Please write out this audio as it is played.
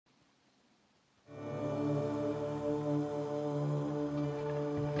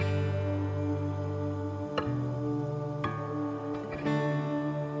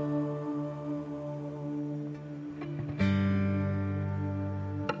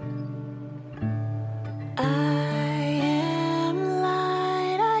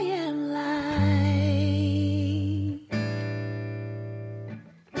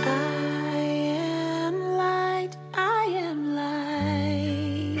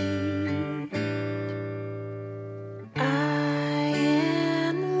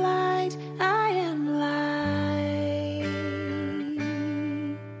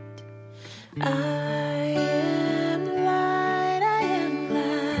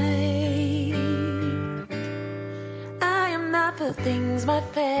the things my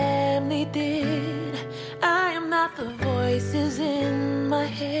family did. I am not the voices in my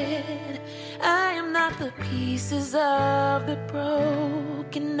head. I am not the pieces of the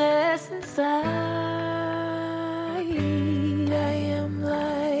brokenness inside. I am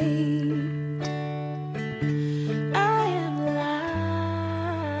light. I am light.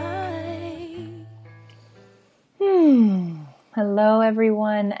 Hello,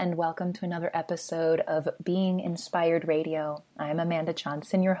 everyone, and welcome to another episode of Being Inspired Radio. I'm Amanda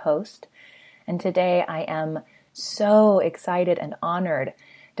Johnson, your host, and today I am so excited and honored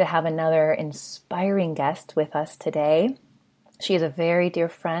to have another inspiring guest with us today. She is a very dear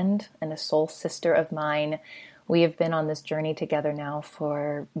friend and a soul sister of mine. We have been on this journey together now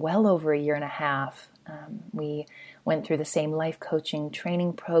for well over a year and a half. We went through the same life coaching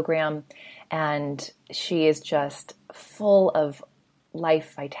training program, and she is just full of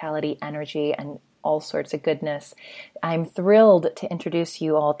life, vitality, energy, and all sorts of goodness. I'm thrilled to introduce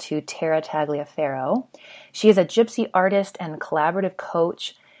you all to Tara Tagliaferro. She is a gypsy artist and collaborative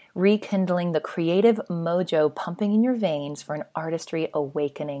coach, rekindling the creative mojo pumping in your veins for an artistry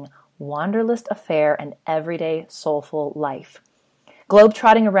awakening, wanderlust affair, and everyday soulful life.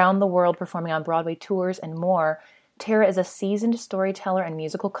 Globetrotting around the world, performing on Broadway tours and more, Tara is a seasoned storyteller and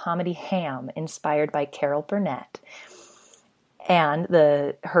musical comedy ham inspired by Carol Burnett and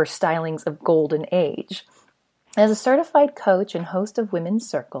her stylings of Golden Age. As a certified coach and host of women's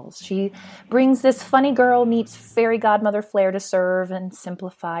circles, she brings this funny girl meets fairy godmother flair to serve and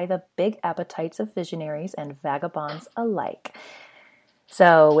simplify the big appetites of visionaries and vagabonds alike.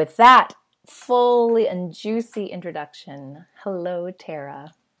 So with that fully and juicy introduction, hello,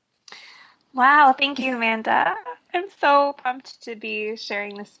 Tara. Wow, thank you, Amanda. I'm so pumped to be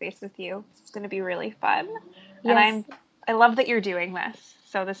sharing this space with you. It's going to be really fun. Yes. And I love that you're doing this.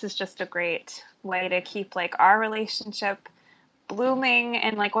 So this is just a great way to keep our relationship blooming,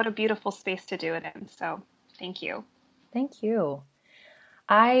 and what a beautiful space to do it in. So thank you. Thank you.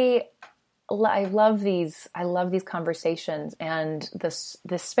 I love these conversations and this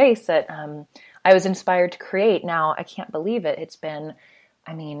space that I was inspired to create. Now I can't believe it. It's been,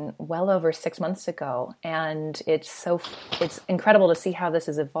 well over 6 months ago, and it's incredible to see how this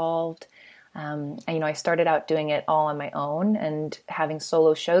has evolved. I started out doing it all on my own and having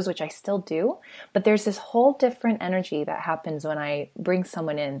solo shows, which I still do, but there's this whole different energy that happens when I bring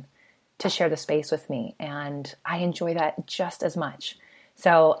someone in to share the space with me, and I enjoy that just as much.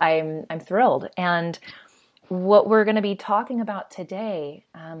 So I'm thrilled. And what we're going to be talking about today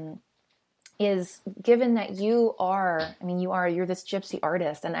is, given that you're this gypsy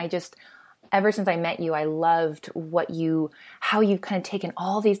artist, and ever since I met you, I loved how you've kind of taken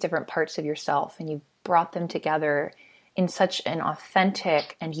all these different parts of yourself and you've brought them together in such an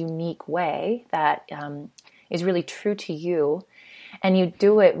authentic and unique way that is really true to you. And you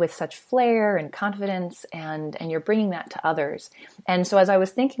do it with such flair and confidence, and you're bringing that to others. And so as I was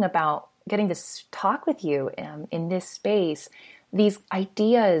thinking about getting to talk with you in this space, these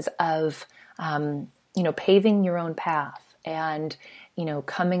ideas of, paving your own path and,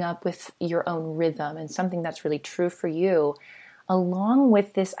 coming up with your own rhythm and something that's really true for you, along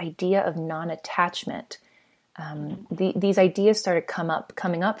with this idea of non-attachment. These ideas started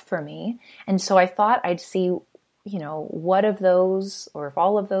coming up for me. And so I thought I'd see, what of those, or if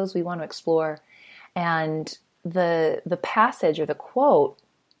all of those, we want to explore. And the passage or the quote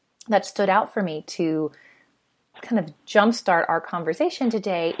that stood out for me to kind of jumpstart our conversation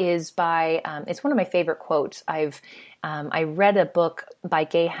today is by, it's one of my favorite quotes. I read a book by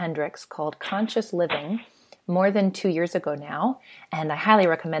Gay Hendricks called Conscious Living more than 2 years ago now, and I highly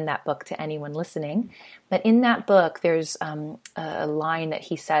recommend that book to anyone listening. But in that book, there's a line that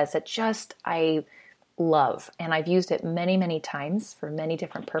he says that I love, and I've used it many, many times for many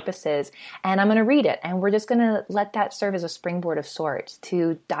different purposes, and I'm going to read it, and we're just going to let that serve as a springboard of sorts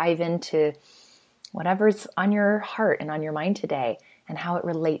to dive into whatever's on your heart and on your mind today and how it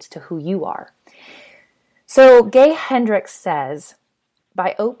relates to who you are. So Gay Hendricks says,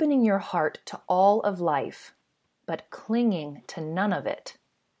 by opening your heart to all of life, but clinging to none of it,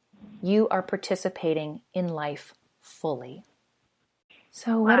 you are participating in life fully.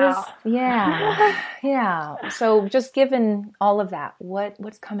 So yeah. So just given all of that,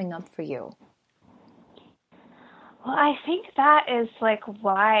 what's coming up for you? Well, I think that is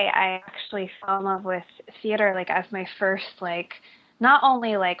why I actually fell in love with theater as my first not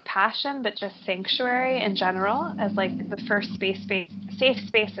only passion but just sanctuary in general, as the first safe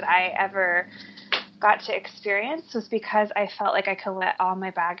space that I ever got to experience, was because I felt like I could let all my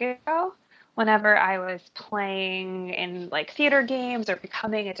baggage go whenever I was playing in like theater games or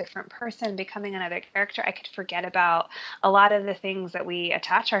becoming a different person, becoming another character, I could forget about a lot of the things that we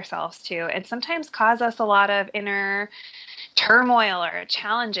attach ourselves to and sometimes cause us a lot of inner turmoil or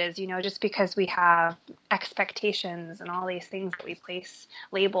challenges, just because we have expectations and all these things that we place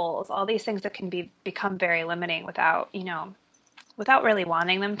labels, all these things that can become very limiting without really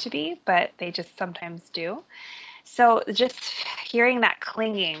wanting them to be, but they just sometimes do. So just hearing that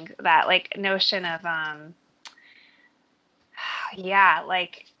clinging, that like notion of, yeah,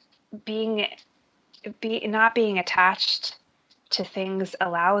 like being, not being attached to things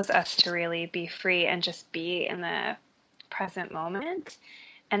allows us to really be free and just be in the present moment.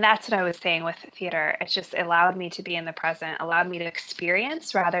 And that's what I was saying with theater. It just allowed me to be in the present, allowed me to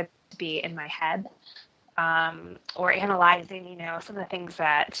experience rather to be in my head, or analyzing, some of the things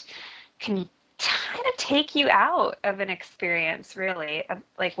that can kind of take you out of an experience, really, of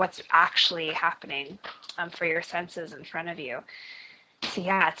like what's actually happening for your senses in front of you. So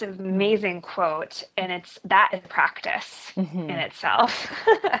yeah, it's an amazing quote, and that is practice in itself.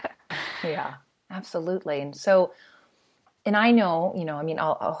 Yeah, absolutely. And so, and I know, I mean,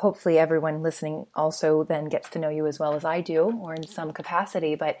 I'll hopefully everyone listening also then gets to know you as well as I do, or in some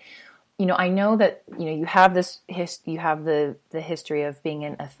capacity. But I know that you have you have the history of being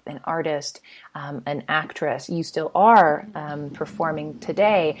an artist, an actress. You still are performing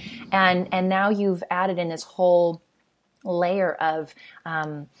today, and now you've added in this whole layer of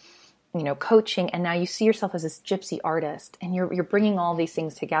coaching, and now you see yourself as this gypsy artist, and you're bringing all these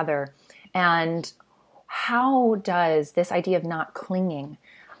things together. And how does this idea of not clinging,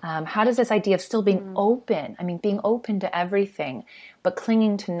 how does this idea of still being open, being open to everything, but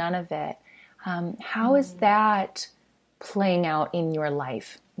clinging to none of it, how is that playing out in your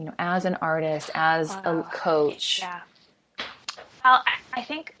life, as an artist, as a coach? Yeah. Well, I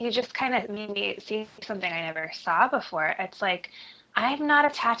think you just kind of made me see something I never saw before. It's like, I'm not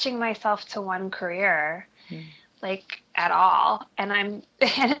attaching myself to one career, like at all. And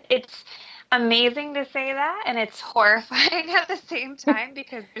it's amazing to say that, and it's horrifying at the same time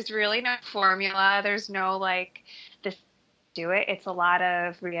because there's really no formula. There's no like this do it. It's a lot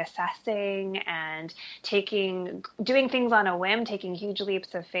of reassessing and doing things on a whim, taking huge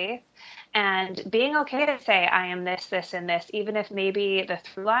leaps of faith, and being okay to say I am this, this, and this, even if maybe the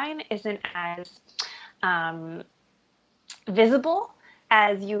through line isn't as visible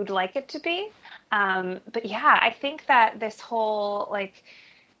as you'd like it to be. But yeah, I think that this whole like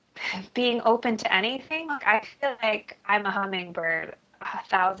being open to anything, like I feel like I'm a hummingbird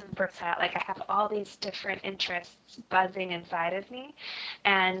 1,000%. Like I have all these different interests buzzing inside of me,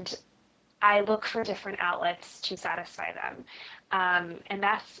 and I look for different outlets to satisfy them. And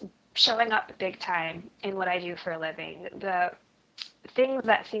that's showing up big time in what I do for a living. The things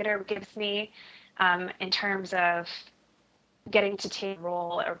that theater gives me, in terms of getting to take a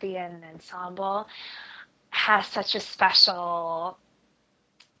role or be in an ensemble, has such a special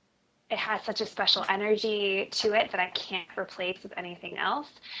energy to it that I can't replace with anything else.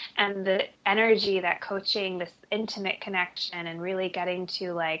 And the energy that coaching, this intimate connection and really getting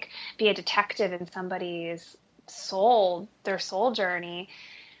to like be a detective in somebody's soul, their soul journey,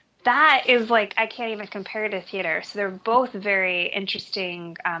 that is like, I can't even compare to theater. So they're both very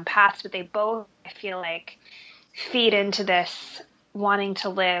interesting paths, but they both, I feel like, feed into this wanting to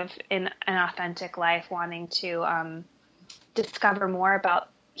live in an authentic life, wanting to discover more about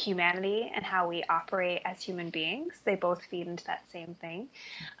humanity and how we operate as human beings. They both feed into that same thing.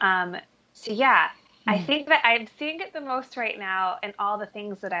 So yeah, I think that I'm seeing it the most right now in all the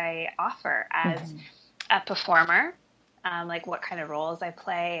things that I offer as a performer, like what kind of roles I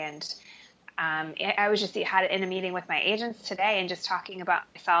play. And I was just had it in a meeting with my agents today and just talking about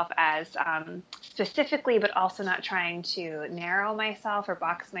myself as specifically, but also not trying to narrow myself or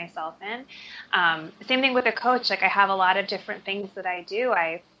box myself in. Same thing with a coach. Like I have a lot of different things that I do.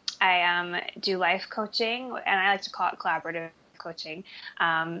 I do life coaching, and I like to call it collaborative coaching.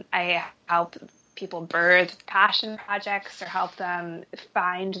 I help people birth passion projects or help them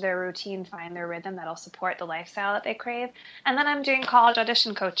find their routine, find their rhythm that'll support the lifestyle that they crave. And then I'm doing college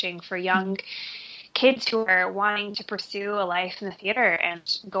audition coaching for young kids who are wanting to pursue a life in the theater and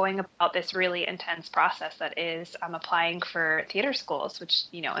going about this really intense process that is applying for theater schools, which,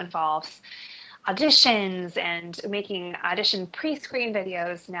 involves auditions and making audition pre-screen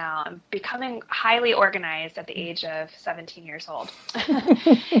videos now. I'm becoming highly organized at the age of 17 years old.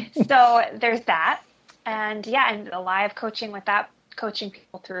 So there's that. And yeah, and the live coaching with that, coaching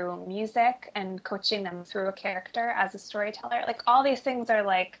people through music and coaching them through a character as a storyteller. Like all these things are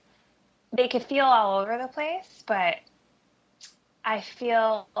like, they could feel all over the place, but I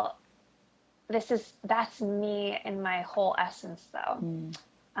feel that's me in my whole essence though.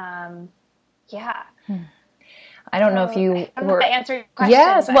 Yeah. I don't know if you were answering your question.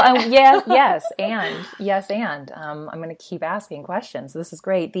 Yes. But... Well, yes. And I'm going to keep asking questions. This is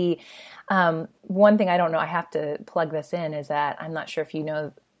great. The one thing I don't know, I have to plug this in, is that I'm not sure if you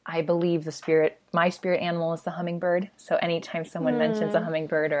know, I believe my spirit animal is the hummingbird. So anytime someone mentions a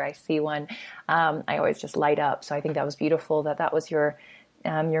hummingbird or I see one, I always just light up. So I think that was beautiful that was your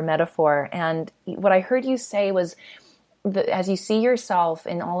metaphor. And what I heard you say was, as you see yourself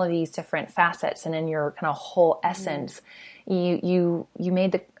in all of these different facets and in your kind of whole essence, you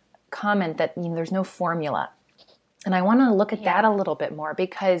made the comment that there's no formula. And I want to look at that a little bit more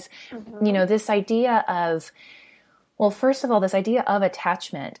because, this idea of, well, first of all, this idea of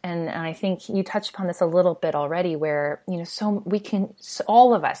attachment, and I think you touched upon this a little bit already, where,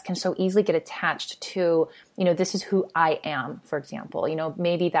 all of us can so easily get attached to, this is who I am, for example,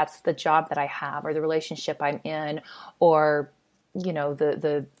 maybe that's the job that I have or the relationship I'm in, or,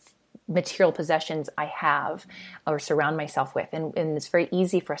 the material possessions I have or surround myself with. And it's very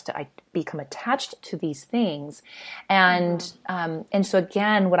easy for us to become attached to these things. And so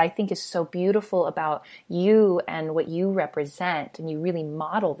again, what I think is so beautiful about you and what you represent, and you really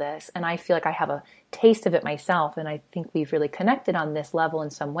model this, and I feel like I have a taste of it myself, and I think we've really connected on this level in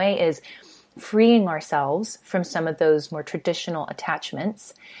some way, is freeing ourselves from some of those more traditional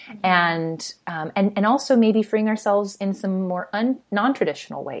attachments, and also maybe freeing ourselves in some more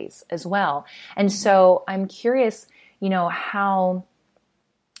non-traditional ways as well. And so I'm curious, how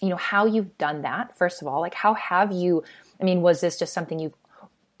you've done that, first of all. Like, how have you, was this just something you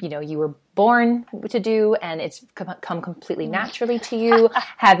were born to do and it's come completely naturally to you?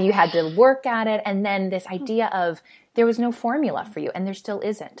 Have you had to work at it? And then this idea of there was no formula for you, and there still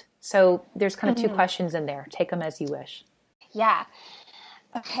isn't. So there's kind of two questions in there. Take them as you wish. Yeah.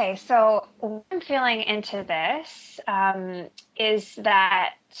 Okay. So what I'm feeling into this is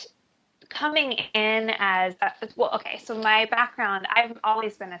that coming in as, so my background, I've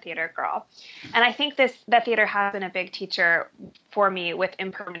always been a theater girl. And I think that theater has been a big teacher for me with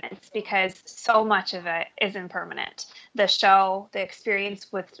impermanence, because so much of it is impermanent. The show, the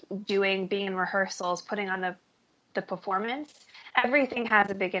experience with being in rehearsals, putting on the performance, everything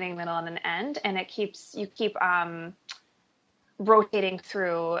has a beginning, middle, and an end, and you keep rotating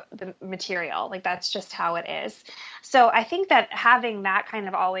through the material. Like, that's just how it is. So I think that having that kind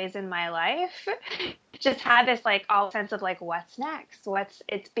of always in my life just had this all sense of what's next?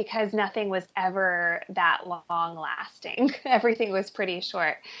 It's because nothing was ever that long lasting. Everything was pretty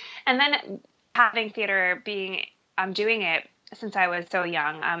short. And then having theater doing it since I was so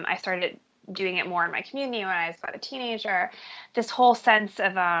young. I started doing it more in my community when I was about a teenager. This whole sense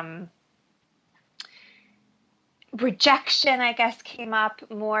of rejection, I guess, came up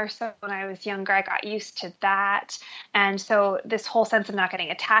more so when I was younger. I got used to that. And so this whole sense of not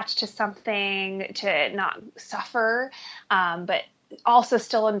getting attached to something, to not suffer, but also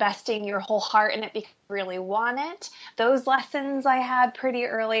still investing your whole heart in it because you really want it. Those lessons I had pretty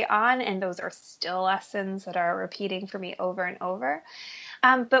early on, and those are still lessons that are repeating for me over and over.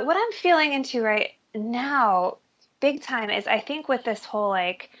 But what I'm feeling into right now, big time, is I think with this whole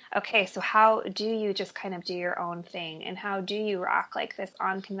okay, so how do you just kind of do your own thing, and how do you rock this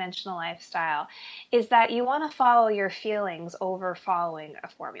unconventional lifestyle, is that you want to follow your feelings over following a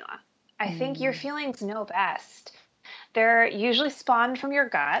formula. I think your feelings know best. They're usually spawned from your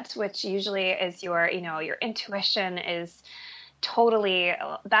gut, which usually is your intuition is totally,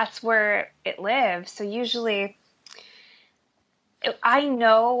 that's where it lives. So usually I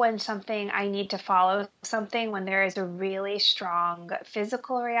know when I need to follow something, when there is a really strong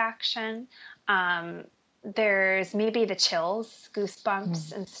physical reaction. There's maybe the chills,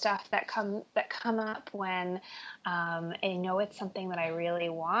 goosebumps and stuff that come up when I know it's something that I really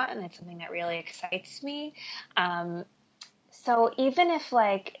want and it's something that really excites me. So even if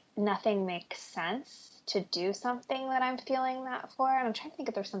nothing makes sense to do something that I'm feeling that for, and I'm trying to think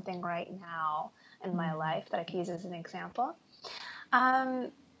if there's something right now in my life that I could use as an example.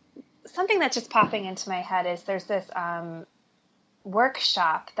 Something that's just popping into my head is there's this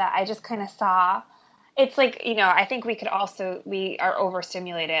workshop that I just kind of saw. It's I think we are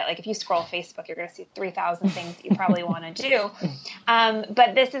overstimulated. If you scroll Facebook, you're going to see 3,000 things that you probably want to do.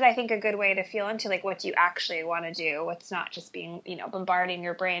 But this is, I think, a good way to feel into what you actually want to do. What's not just being, bombarding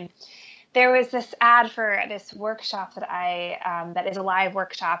your brain. There was this ad for this workshop that is a live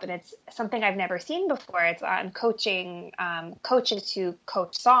workshop, and it's something I've never seen before. It's on coaching coaches who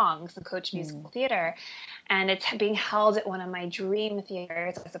coach songs and coach musical theater. And it's being held at one of my dream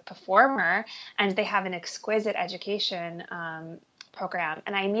theaters as a performer. And they have an exquisite education program.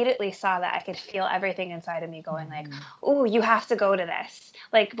 And I immediately saw that I could feel everything inside of me going like, ooh, you have to go to this.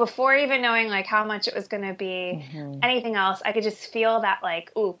 Like before even knowing like how much it was going to be, anything else, I could just feel that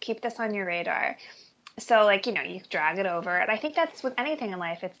like, ooh, keep this on your radar. So like, you know, you drag it over. And I think that's with anything in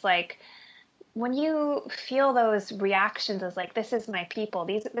life. It's like, when you feel those reactions as like, this is my people,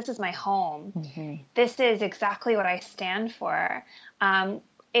 this is my home, this is exactly what I stand for.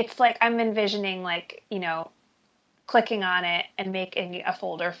 It's like I'm envisioning like, you know, clicking on it and making a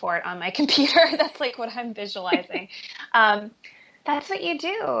folder for it on my computer. That's like what I'm visualizing. That's what you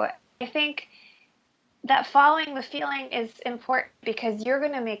do. I think that following the feeling is important because you're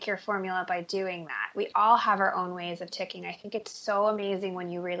going to make your formula by doing that. We all have our own ways of ticking. I think it's so amazing when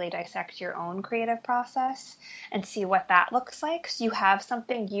you really dissect your own creative process and see what that looks like. So you have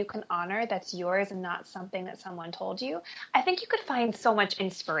something you can honor that's yours and not something that someone told you. I think you could find so much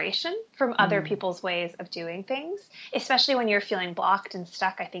inspiration from other people's ways of doing things, especially when you're feeling blocked and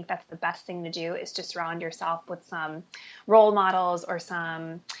stuck. I think that's the best thing to do is just surround yourself with some role models or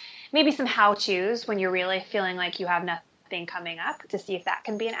maybe some how-tos when you're really feeling like you have nothing coming up to see if that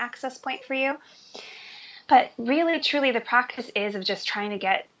can be an access point for you. But really, truly, the practice is of just trying to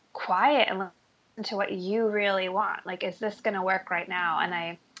get quiet and listen to what you really want. Like, is this going to work right now? And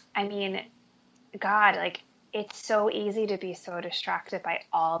I mean, God, like, it's so easy to be so distracted by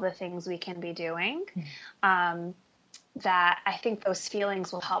all the things we can be doing. That I think those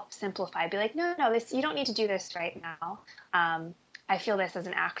feelings will help simplify. Be like, no, this, you don't need to do this right now. I feel this as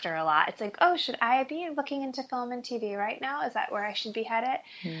an actor a lot. It's like, oh, should I be looking into film and TV right now? Is that where I should be headed?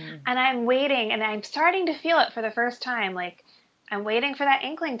 And I'm waiting, and I'm starting to feel it for the first time. Like, I'm waiting for that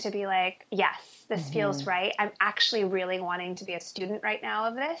inkling to be like, yes, this feels right. I'm actually really wanting to be a student right now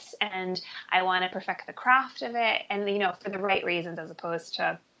of this, and I want to perfect the craft of it, and, you know, for the right reasons as opposed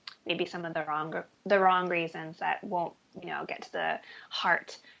to maybe some of the wrong reasons that won't, you know, get to the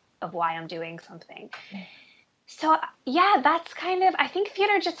heart of why I'm doing something. So, yeah, that's kind of, I think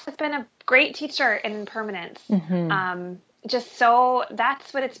theater just has been a great teacher in impermanence. Just so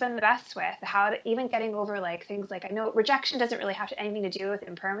that's what it's been the best with, how to, even getting over like things like, I know rejection doesn't really have anything to do with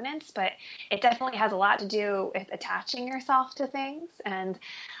impermanence, but it definitely has a lot to do with attaching yourself to things and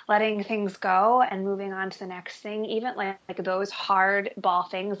letting things go and moving on to the next thing. Even like those hard ball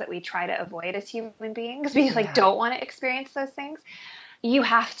things that we try to avoid as human beings, we like don't want to experience those things. You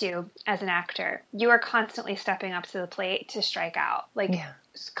have to, as an actor, you are constantly stepping up to the plate to strike out, like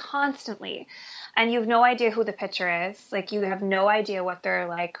constantly. And you have no idea who the pitcher is. Like, you have no idea what their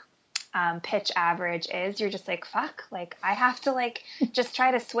like pitch average is. You're just like, fuck, like I have to like just try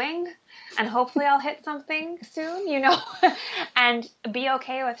to swing and hopefully I'll hit something soon, you know, and be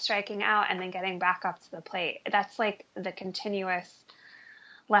okay with striking out and then getting back up to the plate. That's like the continuous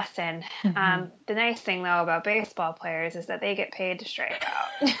lesson. The nice thing though about baseball players is that they get paid to strike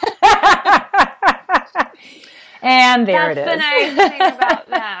out. And there That's it is. the nice thing about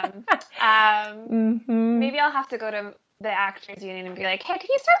them. Maybe I'll have to go to the Actors Union and be like, hey, can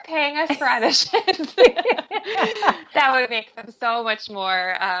you start paying us for auditions? That would make them so much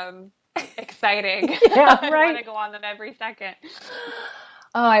more exciting. Yeah, I right. want to go on them every second.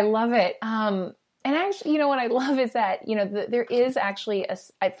 Oh, I love it. And actually, you know, what I love is that, you know, there is actually,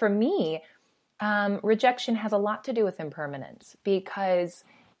 for me, rejection has a lot to do with impermanence because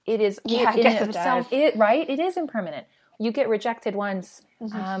it is in itself, right? It is impermanent. You get rejected once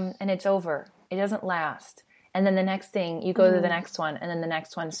and it's over. It doesn't last. And then the next thing, you go to the next one and then the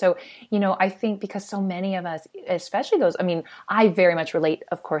next one. So, you know, I think because so many of us, especially those, I mean, I very much relate,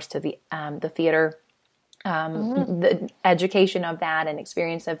 of course, to the theater the education of that and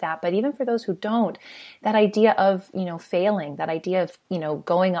experience of that. But even for those who don't, that idea of, you know, failing, that idea of, you know,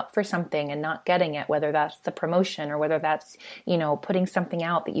 going up for something and not getting it, whether that's the promotion or whether that's, you know, putting something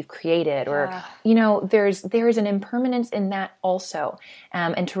out that you've created or, you know, there is an impermanence in that also.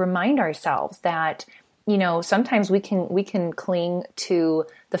 And to remind ourselves that, you know, sometimes we can cling to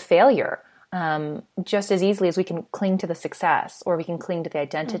the failure just as easily as we can cling to the success or we can cling to the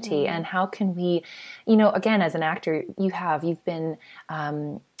identity. And how can we, you know, again, as an actor, you've been,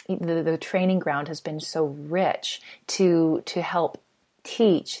 the training ground has been so rich to help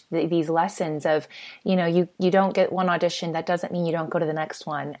teach these lessons of, you know, you don't get one audition. That doesn't mean you don't go to the next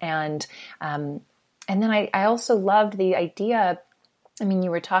one. And then I also loved the idea, I mean,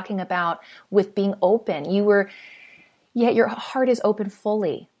 you were talking about with being open, your heart is open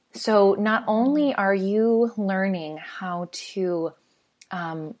fully. So not only are you learning how to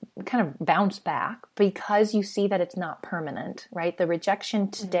kind of bounce back because you see that it's not permanent, right? The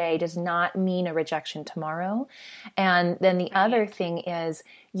rejection today does not mean a rejection tomorrow. And then the other thing is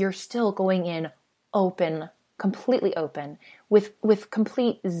you're still going in open, completely open with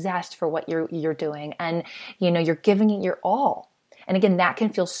complete zest for what you're doing, and you're giving it your all. And again, that can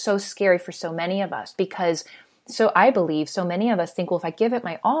feel so scary for so many of us, because I believe so many of us think, well, if I give it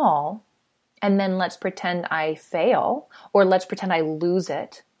my all, and then let's pretend I fail, or let's pretend I lose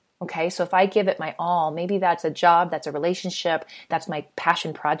it. Okay, so if I give it my all, maybe that's a job, that's a relationship, that's my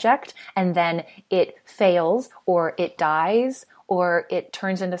passion project, and then it fails, or it dies, or it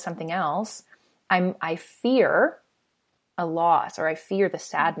turns into something else, I fear a loss, or I fear the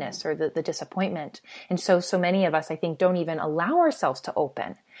sadness or the disappointment. And so many of us, I think, don't even allow ourselves to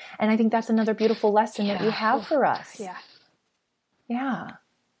open. And I think that's another beautiful lesson that you have for us. Yeah. Yeah.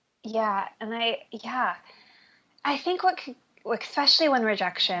 Yeah. And I think especially when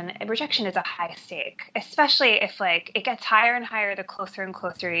rejection is a high stake, especially if like it gets higher and higher the closer and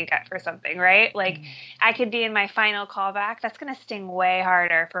closer you get for something, right? Like I could be in my final callback. That's going to sting way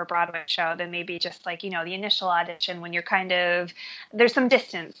harder for a Broadway show than maybe just like, the initial audition, when you're there's some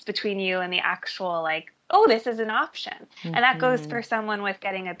distance between you and the actual like, oh, this is an option. Mm-hmm. And that goes for someone with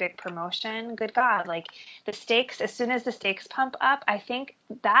getting a big promotion. Good God. Like the stakes, as soon as the stakes pump up, I think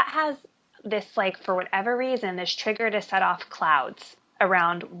that has this, like, for whatever reason, this trigger to set off clouds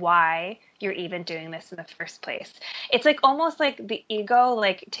around why you're even doing this in the first place. It's like almost like the ego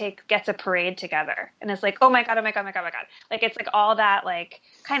gets a parade together, and it's like, oh my God, oh my God, oh my God, oh my God. Like it's like all that like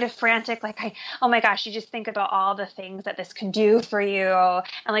kind of frantic, like oh my gosh, you just think about all the things that this can do for you, and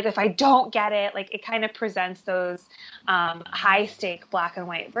like if I don't get it, like it kind of presents those high stake black and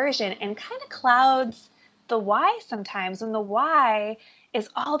white version, and kind of clouds the why sometimes, when the why is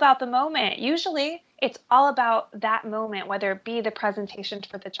all about the moment. Usually it's all about that moment, whether it be the presentation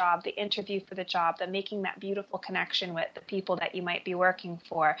for the job, the interview for the job, the making that beautiful connection with the people that you might be working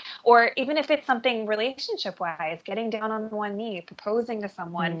for, or even if it's something relationship-wise, getting down on one knee, proposing to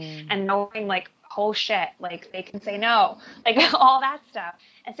someone and knowing like, oh shit, like they can say no, like all that stuff.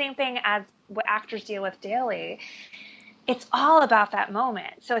 And same thing as what actors deal with daily. It's all about that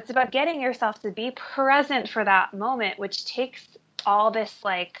moment. So it's about getting yourself to be present for that moment, which takes all this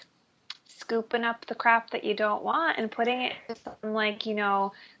like scooping up the crap that you don't want and putting it in some like,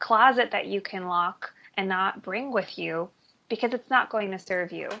 closet that you can lock and not bring with you, because it's not going to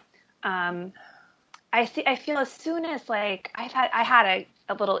serve you. I feel as soon as like I had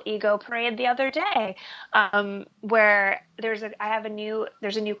a little ego parade the other day, where there's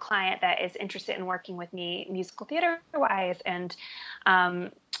a new client that is interested in working with me musical theater wise. And,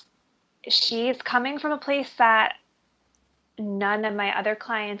 she's coming from a place that none of my other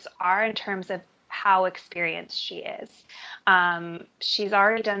clients are in terms of how experienced she is. She's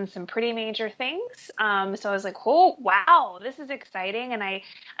already done some pretty major things. So I was like, oh, wow, this is exciting.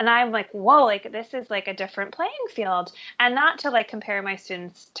 And I'm like, whoa, like this is like a different playing field, and not to like compare my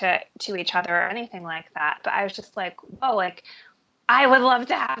students to each other or anything like that. But I was just like, whoa, like I would love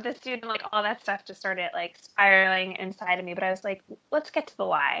to have this student, like all that stuff just started like spiraling inside of me. But I was like, let's get to the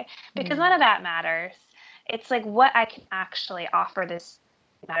why, because none of that matters. It's like what I can actually offer this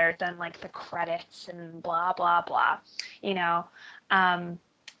matters than like the credits and blah, blah, blah,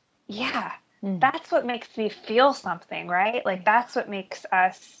 That's what makes me feel something, right? Like that's what makes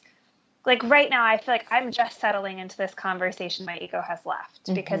us, like right now, I feel like I'm just settling into this conversation. My ego has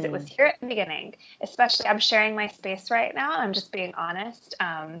left because it was here at the beginning, especially I'm sharing my space right now. I'm just being honest.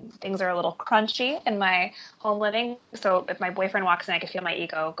 Things are a little crunchy in my home living. So if my boyfriend walks in, I can feel my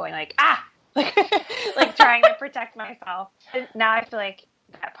ego going like, like trying to protect myself. And now I feel like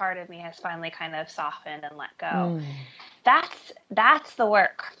that part of me has finally kind of softened and let go. That's the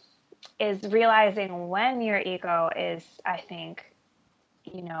work, is realizing when your ego is, I think,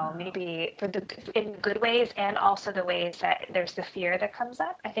 maybe in good ways, and also the ways that there's the fear that comes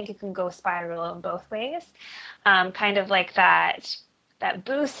up. I think it can go spiral in both ways. Kind of like that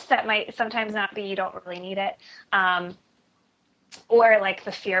boost that might sometimes not be, you don't really need it. Or like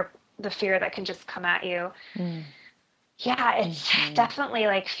the fear that can just come at you. Yeah, it's definitely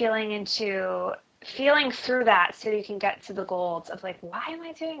like feeling through that so you can get to the goals of like, why am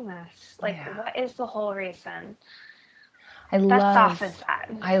I doing this? Like, what is the whole reason? I love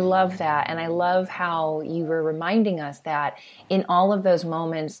that. And I love how you were reminding us that in all of those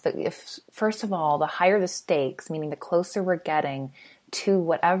moments, that if, first of all, the higher the stakes, meaning the closer we're getting to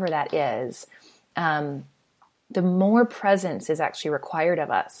whatever that is, the more presence is actually required of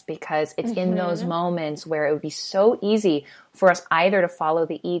us, because it's in those moments where it would be so easy for us either to follow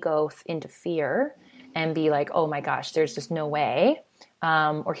the ego into fear and be like, oh my gosh, there's just no way.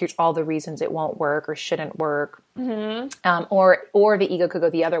 Or here's all the reasons it won't work or shouldn't work. Or the ego could go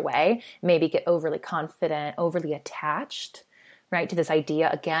the other way, maybe get overly confident, overly attached, right? To this idea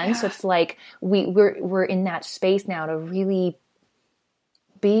again. Yeah. So it's like we're in that space now to really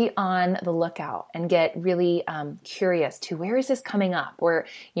be on the lookout and get really curious to where is this coming up? Where,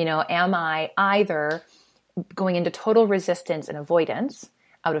 am I either going into total resistance and avoidance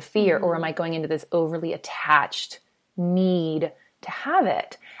out of fear, or am I going into this overly attached need to have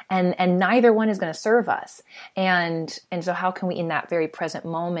it? And neither one is going to serve us. And so how can we, in that very present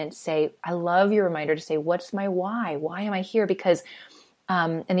moment, say, I love your reminder to say, what's my why? Why am I here? Because,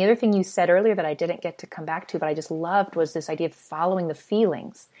 and the other thing you said earlier that I didn't get to come back to, but I just loved, was this idea of following the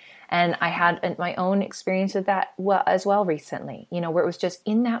feelings. And I had my own experience of that as well recently, where it was just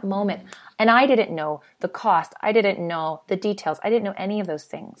in that moment. And I didn't know the cost. I didn't know the details. I didn't know any of those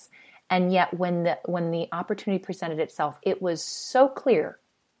things. And yet when the opportunity presented itself, it was so clear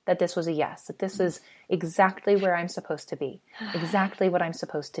that this was a yes, that this is exactly where I'm supposed to be, exactly what I'm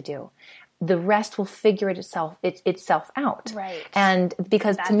supposed to do. The rest will figure itself out. Right. And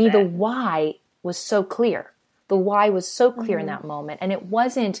because to me, the why was so clear. The why was so clear in that moment. And it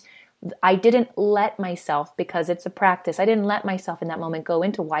wasn't, I didn't let myself, because it's a practice, I didn't let myself in that moment go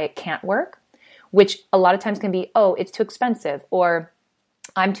into why it can't work, which a lot of times can be, oh, it's too expensive, or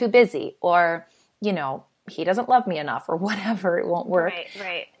I'm too busy, or, he doesn't love me enough, or whatever, it won't work.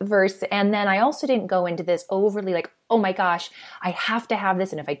 Right. And then I also didn't go into this overly like, oh my gosh, I have to have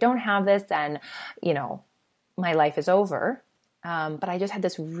this. And if I don't have this, then, my life is over. But I just had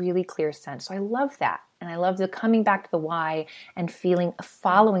this really clear sense. So I love that. And I love the coming back to the why and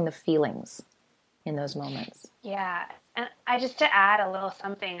following the feelings in those moments. Yeah. And to add a little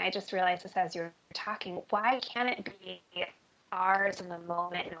something, I just realized this as you were talking, why can't it be ours in the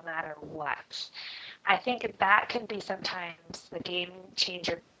moment no matter what? I think that can be sometimes the game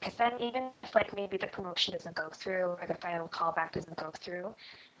changer, because then even if maybe the promotion doesn't go through or the final callback doesn't go through,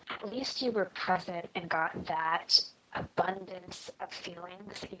 at least you were present and got that abundance of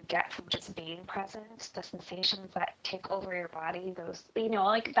feelings that you get from just being present, the sensations that take over your body, those,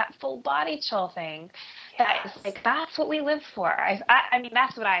 that full body chill thing. Yes. That is that's what we live for. I mean,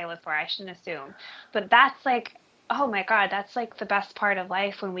 that's what I live for. I shouldn't assume. But that's oh my God, that's the best part of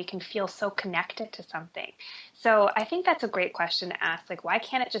life, when we can feel so connected to something. So I think that's a great question to ask. Why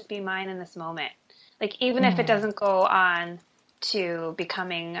can't it just be mine in this moment? Even if it doesn't go on to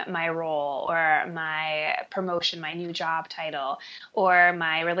becoming my role or my promotion, my new job title, or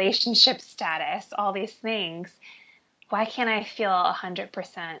my relationship status, all these things, why can't I feel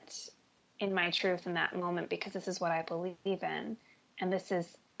 100% in my truth in that moment? Because this is what I believe in. And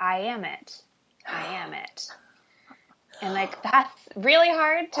I am it. I am it. And that's really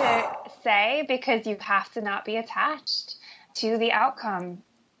hard to say, because you have to not be attached to the outcome,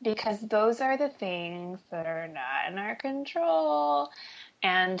 because those are the things that are not in our control.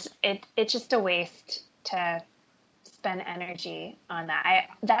 And it's just a waste to spend energy on that.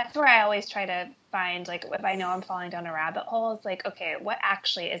 That's where I always try to find, if I know I'm falling down a rabbit hole, it's okay, what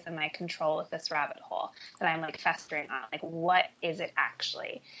actually is in my control with this rabbit hole that I'm festering on? What is it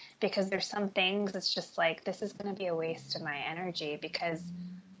actually? Because there's some things it's just this is going to be a waste of my energy, because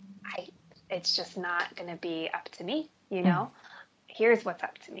it's just not going to be up to me, Here's what's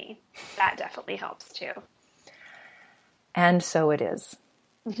up to me. That definitely helps too. And so it is.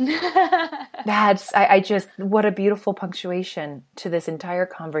 What a beautiful punctuation to this entire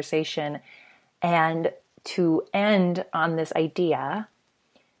conversation, and to end on this idea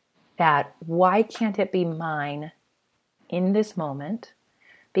that why can't it be mine in this moment?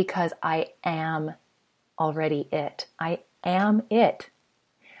 Because I am already it. I am it.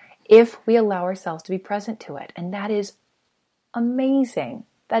 If we allow ourselves to be present to it. And that is amazing.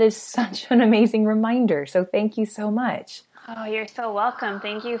 That is such an amazing reminder. So thank you so much. Oh, you're so welcome.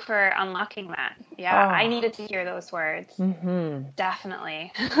 Thank you for unlocking that. Yeah, I needed to hear those words. Mm-hmm.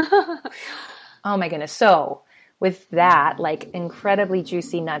 Definitely. Oh my goodness. So with that, incredibly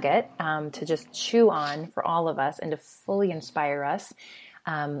juicy nugget to just chew on for all of us and to fully inspire us.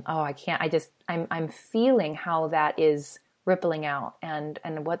 I'm feeling how that is rippling out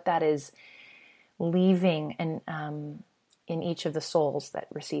and what that is leaving and in each of the souls that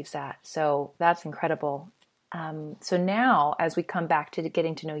receives that. So that's incredible. So now, as we come back to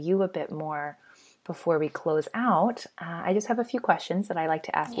getting to know you a bit more before we close out, I just have a few questions that I like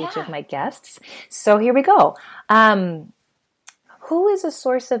to ask each of my guests. So here we go. Who is a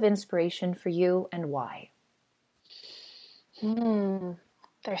source of inspiration for you and why?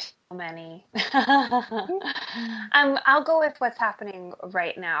 There's so many. I'll go with what's happening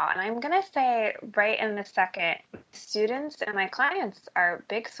right now. And I'm going to say right in the second, students and my clients are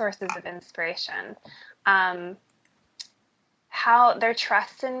big sources of inspiration. how their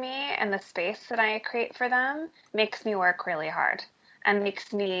trust in me and the space that I create for them makes me work really hard and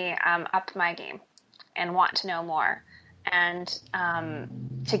makes me up my game and want to know more, and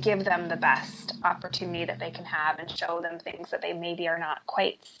to give them the best opportunity that they can have and show them things that they maybe are not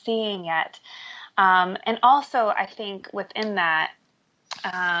quite seeing yet. And also, I think within that,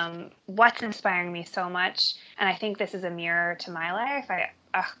 what's inspiring me so much, and I think this is a mirror to my life,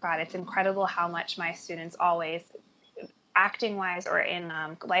 oh God, it's incredible how much my students always, acting wise or in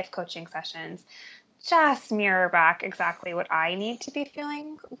life coaching sessions, just mirror back exactly what I need to be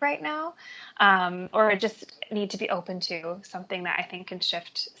feeling right now, or just need to be open to something that I think can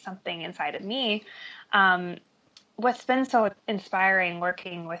shift something inside of me. What's been so inspiring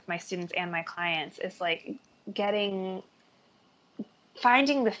working with my students and my clients is like finding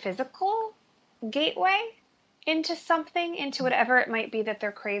the physical gateway into something, into whatever it might be that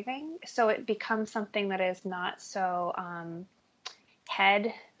they're craving. So it becomes something that is not so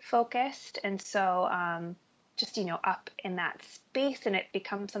head focused and so just, up in that space, and it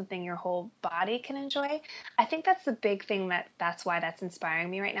becomes something your whole body can enjoy. I think that's the big thing that's why that's inspiring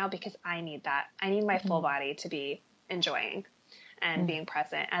me right now, because I need that. I need my full body to be enjoying and being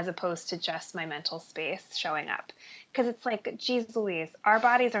present, as opposed to just my mental space showing up. Because it's like, geez Louise, our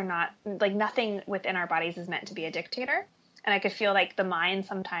bodies are not, like, nothing within our bodies is meant to be a dictator. And I could feel like the mind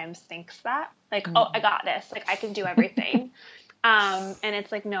sometimes thinks that, like, oh, I got this, like, I can do everything. And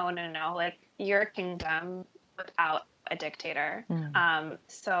it's like, no, like, your kingdom without a dictator.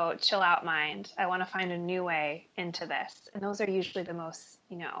 So chill out, mind. I want to find a new way into this. And those are usually the most,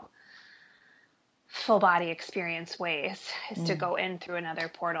 full body experience ways, is to go in through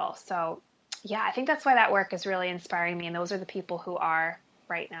another portal. So yeah, I think that's why that work is really inspiring me. And those are the people who are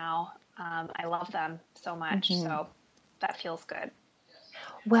right now. I love them so much. So that feels good.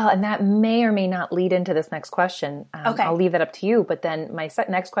 Well, and that may or may not lead into this next question. Okay. I'll leave that up to you. But then my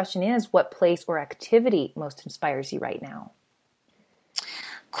next question is, what place or activity most inspires you right now?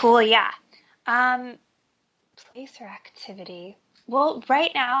 Cool. Yeah. Place or activity. Well,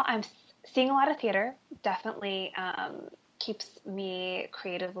 right now I'm seeing a lot of theater. Definitely keeps me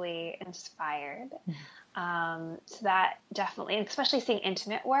creatively inspired. So that definitely, and especially seeing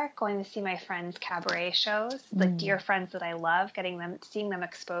intimate work, going to see my friends' cabaret shows, like dear friends that I love, seeing them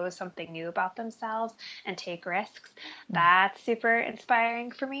expose something new about themselves and take risks. That's super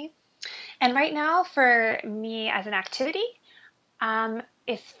inspiring for me. And right now for me as an activity,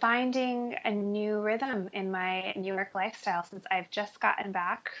 is finding a new rhythm in my New York lifestyle, since I've just gotten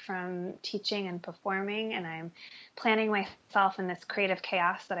back from teaching and performing, and I'm planning myself in this creative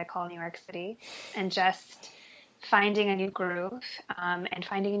chaos that I call New York City, and just finding a new groove, and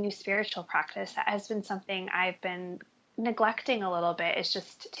finding a new spiritual practice. That has been something I've been neglecting a little bit, is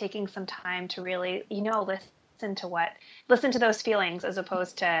just taking some time to really, listen to those feelings, as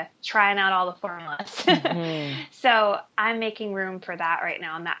opposed to trying out all the formulas. So I'm making room for that right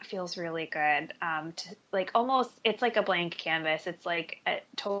now. And that feels really good. It's like a blank canvas. It's like a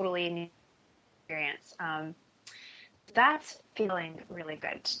totally new experience. That's feeling really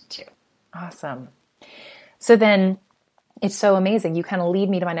good too. Awesome. So then it's so amazing. You kind of lead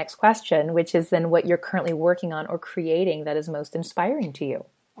me to my next question, which is then what you're currently working on or creating that is most inspiring to you.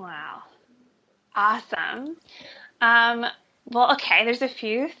 Wow. Awesome. Well, okay, there's a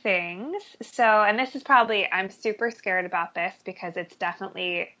few things. So, and this is probably, I'm super scared about this because it's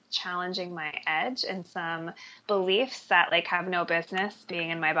definitely challenging my edge and some beliefs that like have no business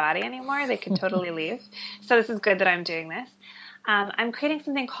being in my body anymore. They could totally leave. So this is good that I'm doing this. I'm creating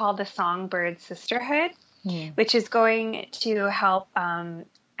something called the Songbird Sisterhood, which is going to help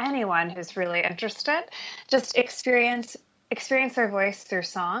anyone who's really interested just experience their voice through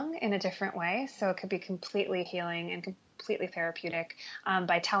song in a different way. So it could be completely healing and completely therapeutic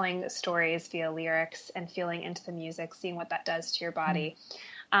by telling stories via lyrics and feeling into the music, seeing what that does to your body.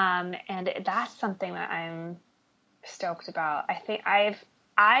 And that's something that I'm stoked about. I think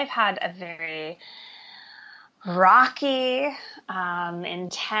I've had a very rocky,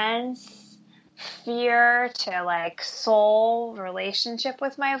 intense, fear to like soul relationship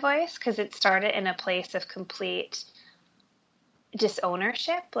with my voice, because it started in a place of complete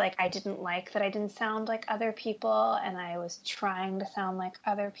disownership. Like I didn't like that I didn't sound like other people, and I was trying to sound like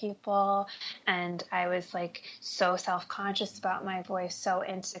other people, and I was like so self-conscious about my voice, so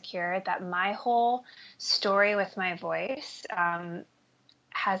insecure, that my whole story with my voice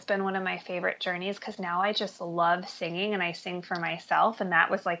has been one of my favorite journeys, because now I just love singing and I sing for myself. And that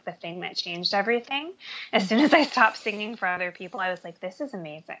was like the thing that changed everything. As soon as I stopped singing for other people, I was like, this is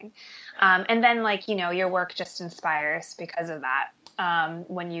amazing. And then like, you know, your work just inspires because of that,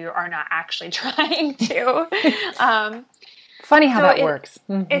 when you are not actually trying to. Funny how that works.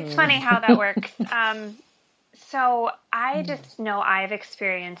 It's funny how that works. So I just know I've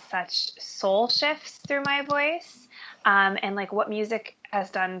experienced such soul shifts through my voice, and like what music has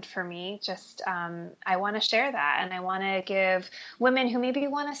done for me. Just I want to share that, and I want to give women who maybe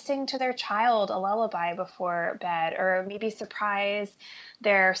want to sing to their child a lullaby before bed, or maybe surprise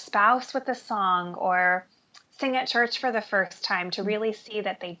their spouse with a song, or sing at church for the first time, to really see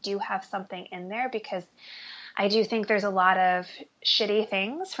that they do have something in there, because I do think there's a lot of shitty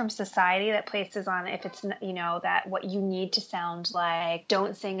things from society that places on, if it's, you know, that what you need to sound like,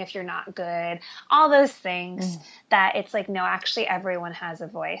 don't sing if you're not good, all those things, that it's like, no, actually everyone has a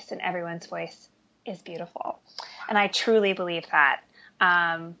voice, and everyone's voice is beautiful. And I truly believe that.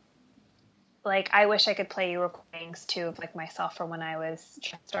 Like, I wish I could play you recordings too of like myself from when I was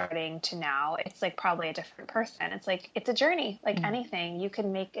starting to now. It's like probably a different person. It's like, it's a journey, like anything. You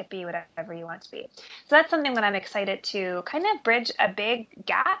can make it be whatever you want to be. So that's something that I'm excited to kind of bridge a big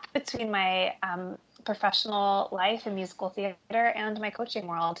gap between my professional life in musical theater and my coaching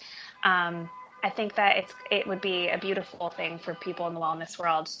world. I think that it would be a beautiful thing for people in the wellness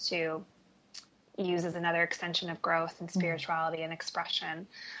world to use as another extension of growth and spirituality and expression.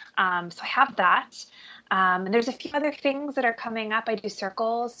 So I have that. And there's a few other things that are coming up. I do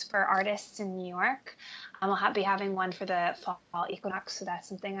circles for artists in New York. I'll be having one for the fall equinox, so that's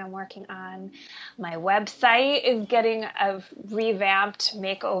something I'm working on. My website is getting a revamped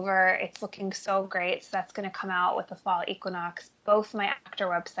makeover. It's looking so great. So that's going to come out with the fall equinox, both my actor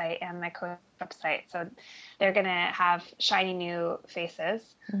website and my coach website. So they're going to have shiny new faces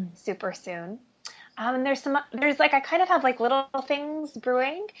super soon. And there's like, I kind of have like little things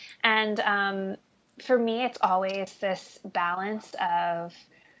brewing. And for me, it's always this balance of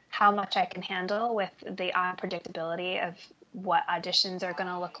how much I can handle with the unpredictability of what auditions are going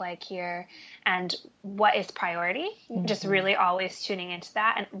to look like here and what is priority. Just really always tuning into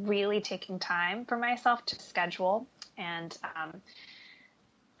that and really taking time for myself to schedule. And I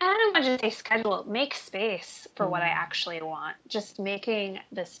don't want to just say schedule, make space for what I actually want. Just making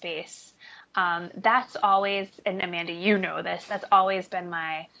the space. That's always, and Amanda, you know this, that's always been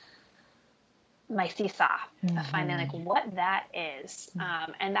my seesaw of finding like what that is.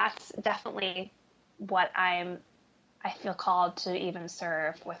 And that's definitely what I feel called to even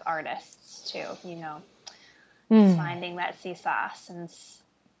serve with artists too, you know, finding that seesaw.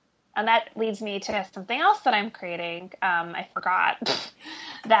 And that leads me to something else that I'm creating. I forgot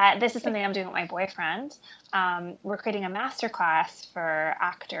that this is something I'm doing with my boyfriend. We're creating a masterclass for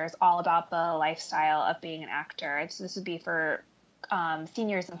actors all about the lifestyle of being an actor. So this would be for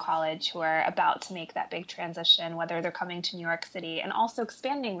seniors in college who are about to make that big transition, whether they're coming to New York City, and also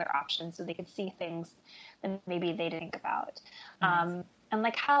expanding their options so they could see things that maybe they didn't think about. And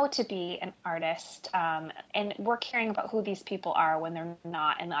like how to be an artist. And we're caring about who these people are when they're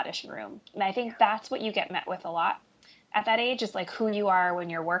not in the audition room. And I think that's what you get met with a lot at that age, is like who you are when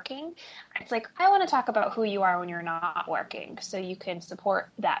you're working. It's like, I want to talk about who you are when you're not working, so you can support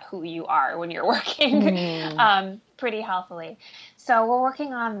that who you are when you're working pretty healthily. So we're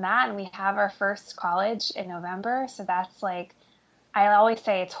working on that, and we have our first college in November. So that's like, I always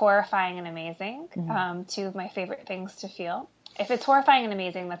say it's horrifying and amazing. Two of my favorite things to feel. If it's horrifying and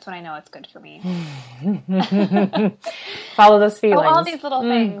amazing, that's when I know it's good for me. Follow those feelings. So all these little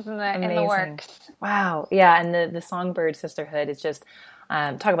things in the works. Wow. Yeah. And the Songbird Sisterhood is just,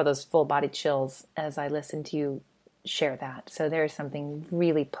 talk about those full body chills as I listen to you share that. So there's something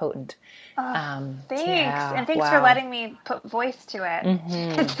really potent. Thanks. Yeah, and thanks for letting me put voice to it.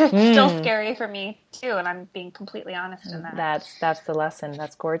 It's still scary for me too. And I'm being completely honest in that. That's the lesson.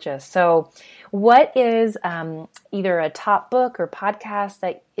 That's gorgeous. So what is either a top book or podcast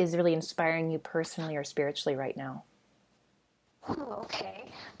that is really inspiring you personally or spiritually right now? Oh,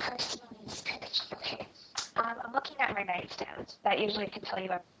 okay. Personally and spiritually. Okay. I'm looking at my nightstand. That usually can tell you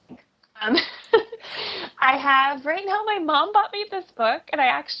everything. I have right now, my mom bought me this book, and I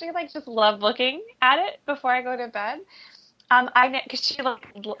actually just love looking at it before I go to bed. Because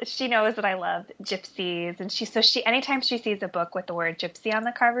she knows that I love gypsies, and she anytime she sees a book with the word gypsy on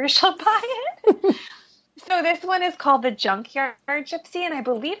the cover, she'll buy it. So this one is called The Junkyard Gypsy, and I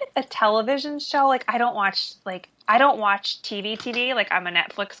believe it's a television show. I don't watch TV. I'm a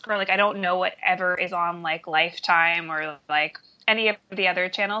Netflix girl. I don't know whatever is on Lifetime or any of the other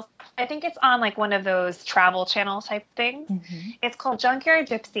channels. I think it's on one of those travel channel type things. It's called Junkyard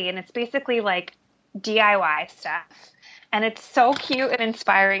Gypsy, and it's basically DIY stuff. And it's so cute and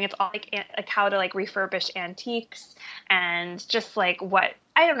inspiring. It's all how to refurbish antiques and just what,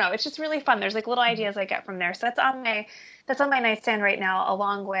 I don't know. It's just really fun. There's little ideas I get from there. So that's on my nightstand right now,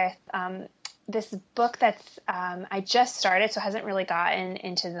 along with this book that's I just started, so hasn't really gotten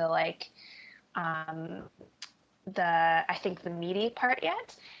into the like I think the meaty part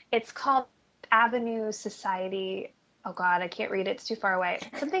yet. It's called Avenue Society. Oh God, I can't read it. It's too far away.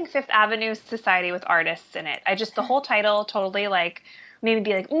 Something Fifth Avenue Society with artists in it. The whole title totally like made me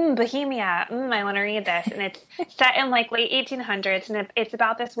be like, Bohemia. I want to read this. And it's set in like late 1800s. And it's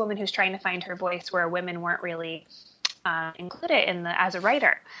about this woman who's trying to find her voice where women weren't really included as a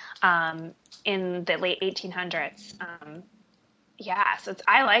writer in the late 1800s. Yeah, so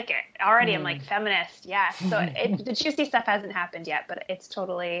I like it already. I'm like feminist. Yeah. So the juicy stuff hasn't happened yet, but it's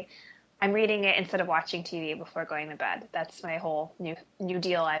totally, I'm reading it instead of watching TV before going to bed. That's my whole new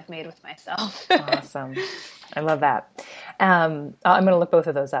deal I've made with myself. Awesome. I love that. I'm going to look both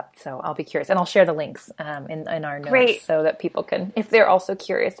of those up, so I'll be curious. And I'll share the links in our notes. Great. So that people can, if they're also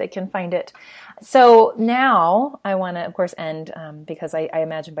curious, they can find it. So now I want to, of course, end because I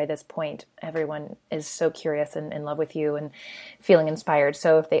imagine by this point, everyone is so curious and in love with you and feeling inspired.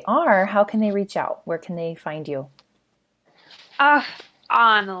 So if they are, how can they reach out? Where can they find you?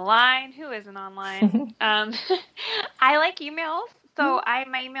 Online. Who isn't online? I like emails. So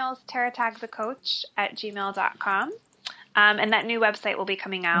my email is taratagthecoach@gmail.com. And that new website will be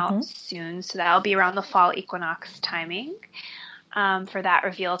coming out soon. So that'll be around the fall equinox timing for that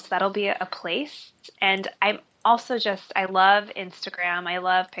reveal. So that'll be a place. And I'm also I love Instagram. I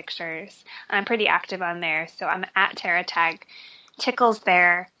love pictures. And I'm pretty active on there. So I'm at Taratag. Tickle's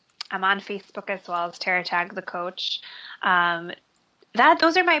there. I'm on Facebook as well as Taratag the Coach. Those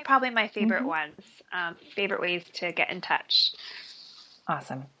are probably my favorite ones, favorite ways to get in touch.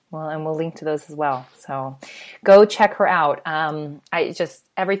 Awesome. Well, and we'll link to those as well. So go check her out.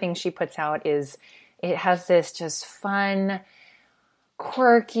 Everything she puts out it has this just fun,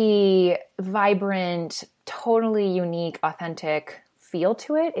 quirky, vibrant, totally unique, authentic feel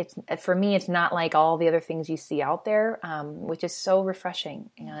to it. For me, it's not like all the other things you see out there, which is so refreshing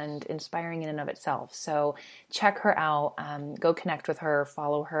and inspiring in and of itself. So check her out, go connect with her,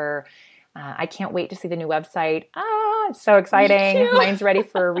 follow her. I can't wait to see the new website. It's so exciting. Mine's ready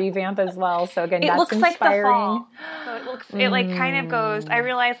for a revamp as well. So again, that's inspiring. Like the fall. So it like kind of goes, I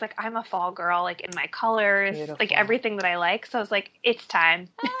realize like I'm a fall girl, like in my colors, beautiful. Like everything that I like. So I was like, it's time.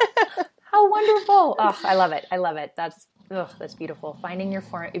 How wonderful. Oh, I love it. That's beautiful. Finding your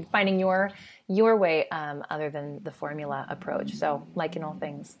way other than the formula approach. So like in all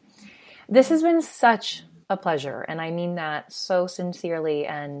things, this has been such a pleasure. And I mean that so sincerely.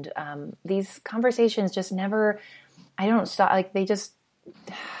 And these conversations just never, I don't stop. Like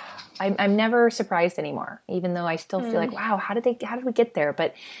I'm never surprised anymore, even though I still feel like, wow, how did we get there?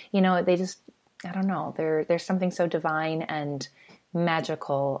 But they just, I don't know. There's something so divine and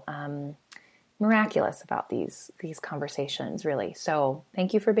magical, miraculous about these conversations, really. So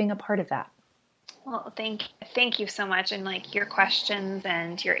thank you for being a part of that. Well, thank you so much. And like your questions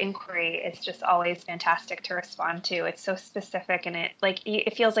and your inquiry is just always fantastic to respond to. It's so specific, and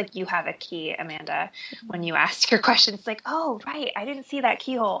it feels like you have a key, Amanda, when you ask your questions. It's like, oh, right, I didn't see that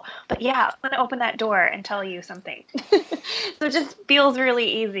keyhole, but yeah, I'm going to open that door and tell you something. So it just feels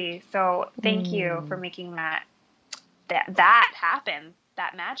really easy. So thank you for making that happen,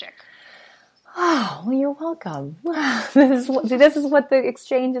 that magic. Oh, well, you're welcome. This is what the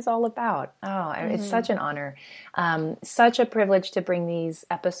exchange is all about. Oh, it's such an honor. Such a privilege to bring these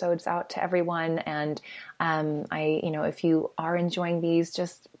episodes out to everyone. And if you are enjoying these,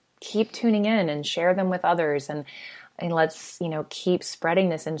 just keep tuning in and share them with others. And let's, keep spreading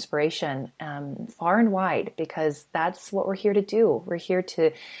this inspiration far and wide, because that's what we're here to do. We're here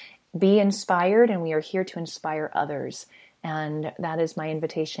to be inspired, and we are here to inspire others. And that is my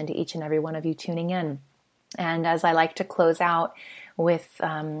invitation to each and every one of you tuning in. And as I like to close out with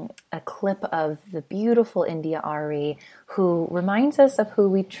a clip of the beautiful India Ari, who reminds us of who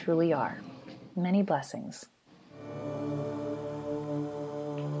we truly are. Many blessings.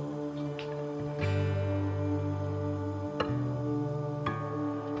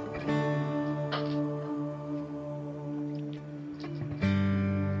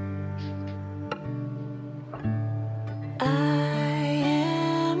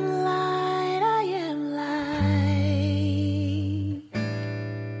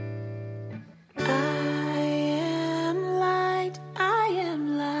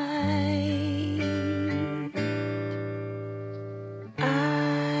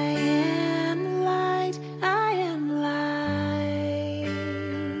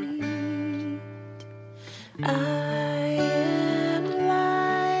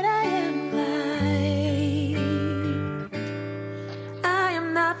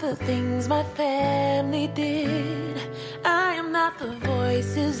 Things my family did. I am not the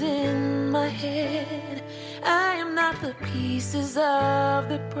voices in my head. I am not the pieces of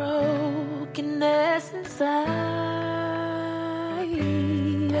the brokenness inside.